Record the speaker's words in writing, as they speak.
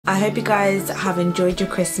I hope you guys have enjoyed your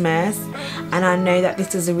Christmas, and I know that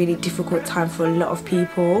this is a really difficult time for a lot of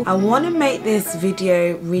people. I want to make this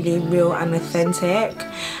video really real and authentic,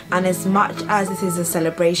 and as much as this is a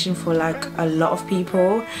celebration for like a lot of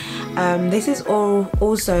people, this is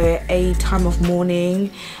also a time of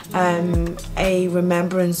mourning, a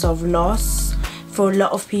remembrance of loss. For a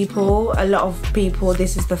lot of people,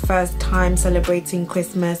 this is the first time celebrating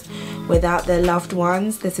Christmas without their loved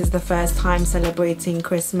ones. This is the first time celebrating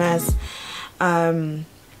Christmas in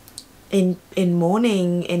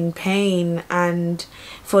mourning, in pain, and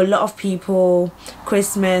for a lot of people,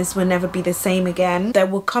 Christmas will never be the same again. There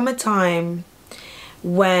will come a time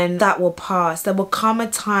when that will pass. There will come a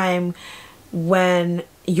time when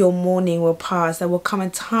your mourning will pass. There will come a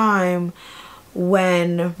time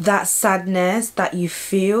when that sadness that you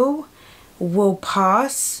feel will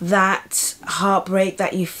pass, that heartbreak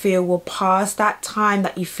that you feel will pass, that time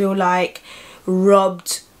that you feel like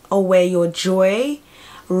robbed away your joy,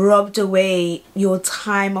 robbed away your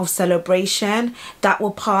time of celebration, that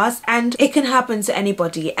will pass. And it can happen to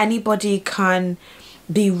anybody. Anybody can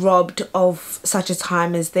be robbed of such a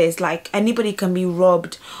time as this. Like, anybody can be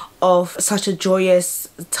robbed of such a joyous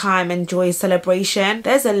time and joyous celebration.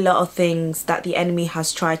 There's a lot of things that the enemy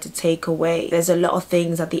has tried to take away. There's a lot of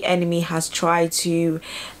things that the enemy has tried to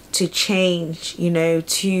change, you know,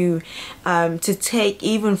 to take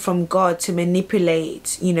even from God, to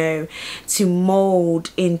manipulate, you know, to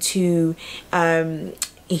mold into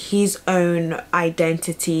his own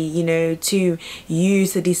identity, you know, to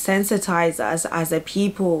use to desensitize us as a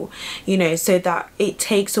people, you know, so that it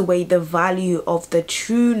takes away the value of the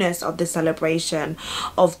trueness of the celebration,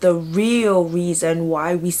 of the real reason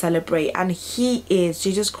why we celebrate. And he is,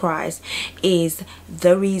 Jesus Christ is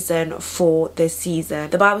the reason for this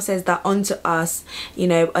season. The Bible says that unto us, you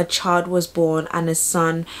know, a child was born and a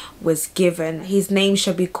son was given. His name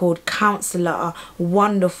shall be called Counselor,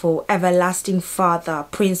 Wonderful, Everlasting Father,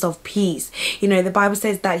 Prince of Peace. You know, the Bible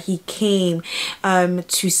says that he came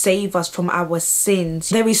to save us from our sins.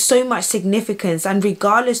 There is so much significance, and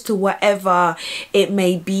regardless to whatever it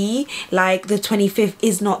may be, like the 25th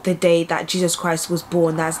is not the day that Jesus Christ was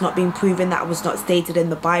born. That's not been proven. That was not stated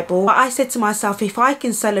in the Bible. But I said to myself, if I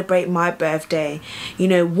can celebrate my birthday, you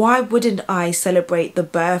know, why wouldn't I celebrate the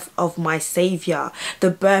birth of my Savior,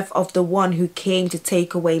 the birth of the one who came to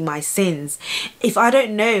take away my sins? If I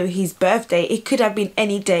don't know his birthday, it could have been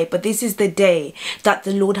any day, but this is the day that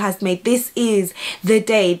the Lord has made. This is the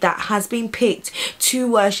day that has been picked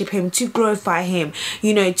to worship him, to glorify him,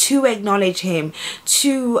 you know, to acknowledge him,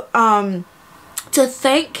 to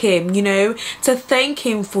thank him, you know, to thank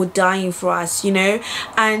him for dying for us, you know.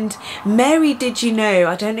 And Mary, did you know,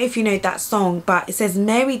 I don't know if you know that song, but it says,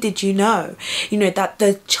 Mary, did you know, that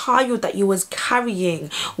the child that you was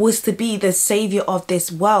carrying was to be the savior of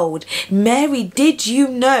this world? Mary, did you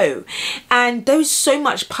know? And there's so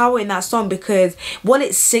much power in that song, because what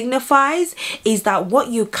it signifies is that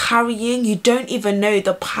what you're carrying, you don't even know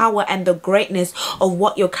the power and the greatness of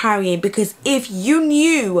what you're carrying. Because if you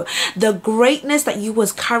knew the greatness that you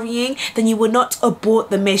was carrying, then you would not abort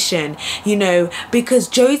the mission, you know, because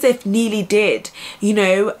Joseph nearly did, you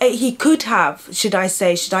know. He could have, should I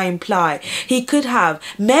imply, he could have,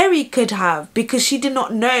 Mary could have, because she did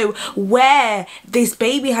not know where this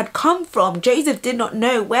baby had come from. Joseph did not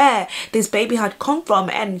know where this baby had come from,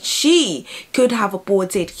 and she could have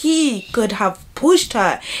aborted. He could have pushed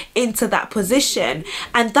her into that position,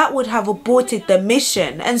 and that would have aborted the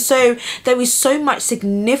mission. And so there is so much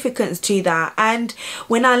significance to that. And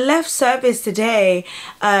when I left service today,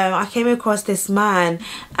 I came across this man,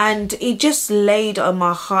 and he just laid on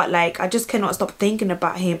my heart. Like, I just cannot stop thinking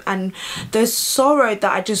about him, and the sorrow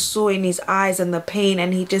that I just saw in his eyes, and the pain.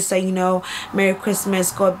 And he just said, you know, Merry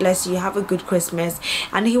Christmas, God bless you, have a good Christmas.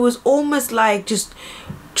 And he was almost like just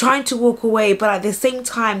trying to walk away, but at the same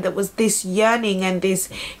time there was this yearning and this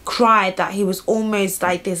cry that he was almost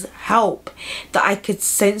like this help that I could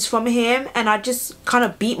sense from him. And I just kind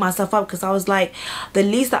of beat myself up, because I was like, the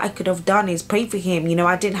least that I could have done is pray for him. You know,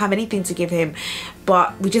 I didn't have anything to give him,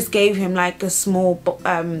 but we just gave him like a small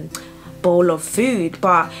bowl of food.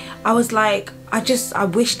 But I was like, I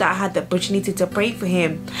wish that I had the opportunity to pray for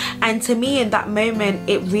him. And to me, in that moment,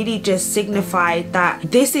 it really just signified that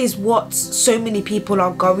this is what so many people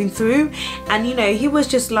are going through. And you know, he was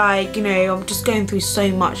just like, you know, I'm just going through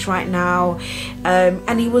so much right now.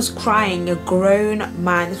 And he was crying. A grown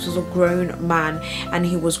man, this was a grown man, and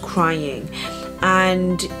he was crying.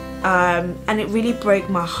 And it really broke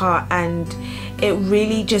my heart, and it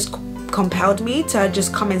really just compelled me to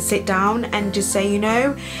just come and sit down and just say, you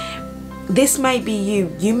know, this may be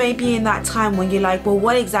you. You may be in that time when you're like, well,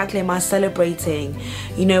 what exactly am I celebrating?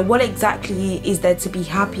 You know, what exactly is there to be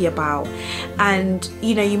happy about? And,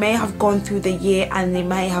 you know, you may have gone through the year and it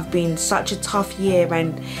may have been such a tough year,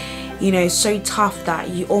 and you know, so tough that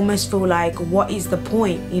you almost feel like, what is the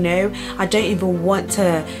point? You know, I don't even want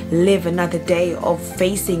to live another day of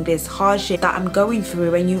facing this hardship that I'm going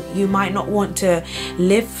through. And you might not want to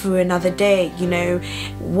live through another day, you know,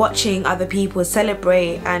 watching other people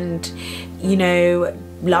celebrate and, you know,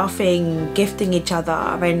 laughing, gifting each other,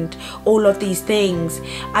 and all of these things.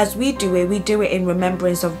 As we do it in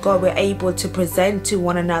remembrance of God. We're able to present to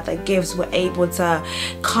one another gifts. We're able to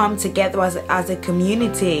come together as a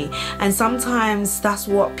community, and sometimes that's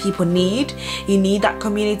what people need. You need that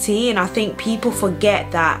community. And I think people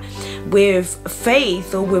forget that with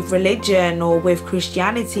faith or with religion or with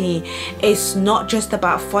Christianity, it's not just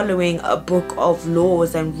about following a book of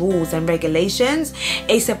laws and rules and regulations.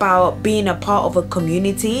 It's about being a part of a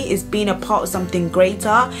community. It's being a part of something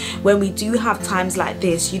greater. When we do have times like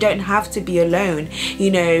this, you don't have to be alone.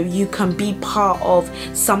 You know, you can be part of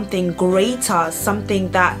something greater,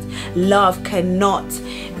 something that love cannot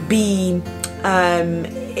be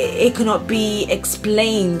it cannot be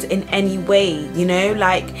explained in any way. You know,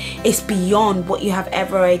 like, it's beyond what you have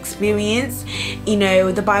ever experienced. You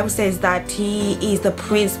know, the Bible says that he is the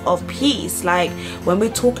Prince of Peace. Like, when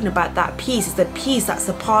we're talking about that peace, it's a peace that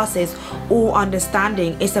surpasses all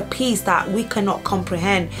understanding. It's a peace that we cannot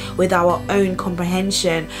comprehend with our own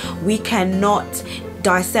comprehension. We cannot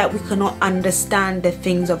dissect, we cannot understand the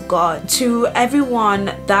things of God. To everyone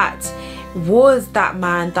that was that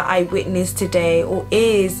man that I witnessed today, or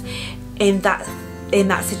is in that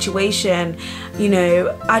situation, you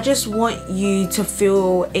know, I just want you to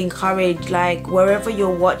feel encouraged. Like, wherever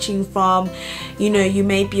you're watching from, you know, you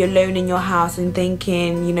may be alone in your house and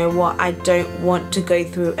thinking, you know what, I don't want to go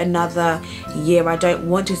through another year. I don't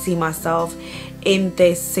want to see myself in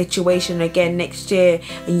this situation again next year.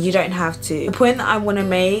 And you don't have to. The point that I want to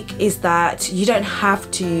make is that you don't have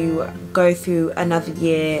to go through another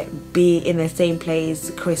year, be in the same place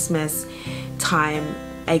Christmas time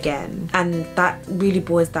again. And that really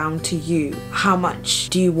boils down to you. How much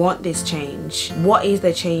do you want this change? What is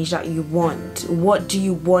the change that you want? What do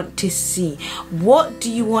you want to see? What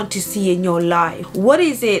do you want to see in your life? What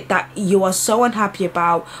is it that you are so unhappy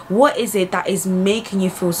about? What is it that is making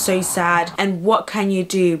you feel so sad? And what can you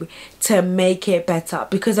do to make it better?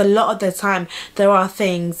 Because a lot of the time there are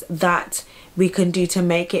things that we can do to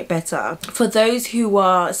make it better. For those who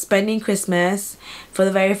are spending Christmas for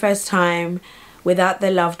the very first time without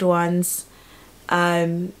their loved ones,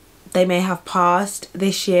 they may have passed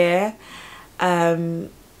this year. Some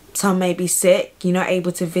may be sick. You're not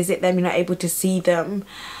able to visit them. You're not able to see them.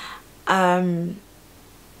 I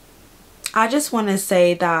just want to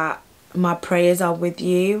say that my prayers are with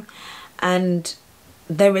you, and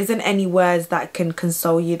there isn't any words that can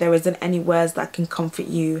console you. There isn't any words that can comfort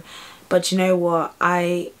you. But you know what?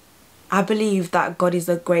 I believe that God is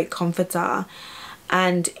a great comforter,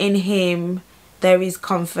 and in him there is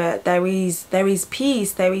comfort, there is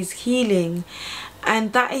peace, there is healing.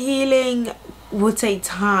 And that healing will take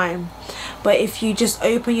time, but if you just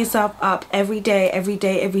open yourself up every day,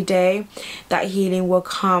 that healing will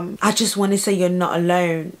come. I just want to say you're not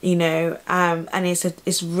alone, you know. And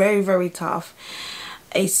it's very, very tough.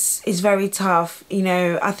 It's very tough, you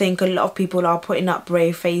know. I think a lot of people are putting up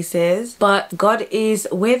brave faces, but God is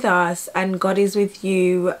with us, and God is with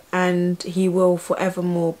you, and he will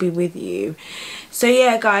forevermore be with you. So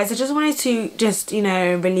yeah guys, I just wanted to you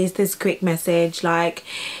know, release this quick message. Like,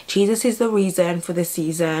 Jesus is the reason for the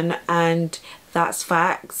season, and that's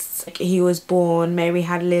facts. He was born, Mary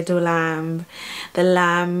had a little lamb. The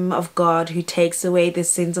Lamb of God who takes away the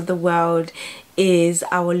sins of the world is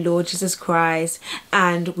our Lord Jesus Christ,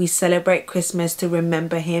 and we celebrate Christmas to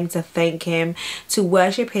remember him, to thank him, to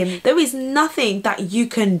worship him. There is nothing that you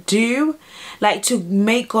can do like to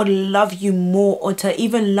make God love you more, or to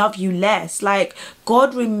even love you less. Like,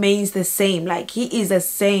 God remains the same. Like, he is the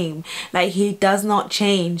same. Like, he does not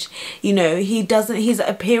change. You know, he doesn't, his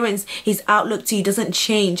appearance, his outlook to you doesn't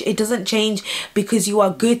change. It doesn't change because you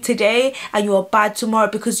are good today and you are bad tomorrow,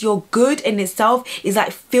 because your good in itself is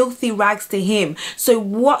like filthy rags to him. So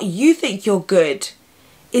what you think you're good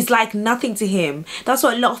is like nothing to him. That's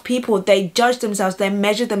what a lot of people, they judge themselves, they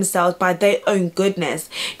measure themselves by their own goodness.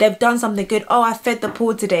 They've done something good. Oh, I fed the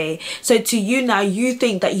poor today. So to you now, you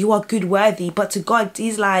think that you are good worthy, but to God,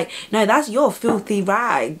 he's like, no, that's your filthy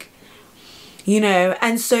rag. you know.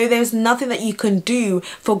 And so there's nothing that you can do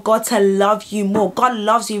for God to love you more. God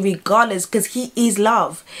loves you regardless, because he is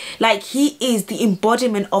love. Like, he is the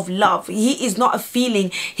embodiment of love. He is not a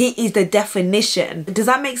feeling, he is the definition. Does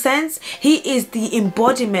that make sense? He is the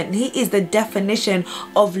embodiment, he is the definition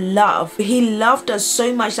of love. He loved us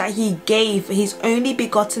so much that he gave his only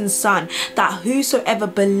begotten son, that whosoever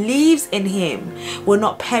believes in him will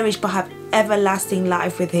not perish but have everlasting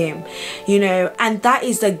life with him, you know. And that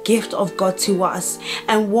is the gift of God to us.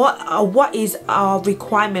 And what is our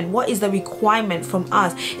requirement? What is the requirement from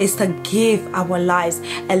us? Is to give our lives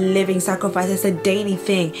a living sacrifice. It's a daily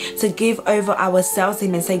thing to give over ourselves to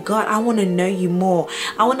him and say, God, I want to know you more.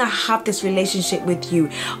 I want to have this relationship with you.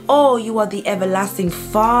 Oh, you are the everlasting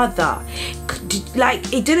Father.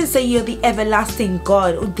 Like, it didn't say you're the everlasting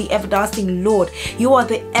God or the everlasting Lord. You are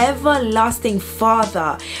the everlasting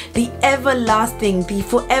Father, the everlasting, the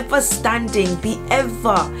forever standing,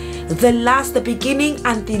 the last, the beginning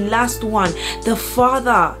and the last one, the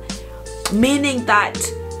Father. Meaning that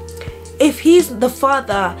if he's the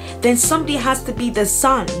Father, then somebody has to be the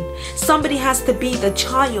Son. Somebody has to be the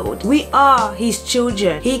child. We are his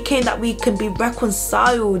children. He came that we can be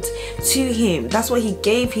reconciled to him. That's why he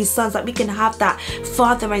gave his sons, that we can have that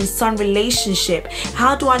father and son relationship.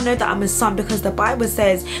 How do I know that I'm a son? Because the Bible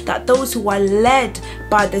says that those who are led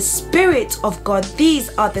by the Spirit of God,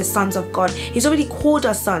 these are the sons of God. He's already called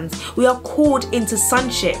us sons. We are called into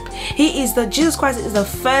sonship. Jesus Christ is the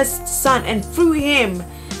first son, and through him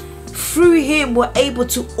we're able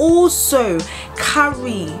to also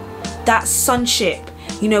carry that sonship.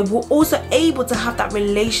 You know, we're also able to have that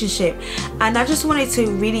relationship. And I just wanted to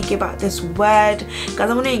really give out this word, guys.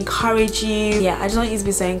 I want to encourage you. Yeah, I just want you to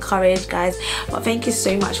be so encouraged, guys. But thank you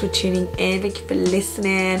so much for tuning in. Thank you for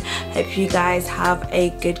listening. Hope you guys have a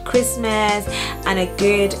good Christmas and a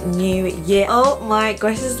good new year. Oh my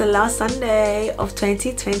gosh, this is the last Sunday of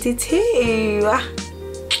 2022.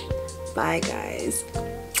 Bye, guys.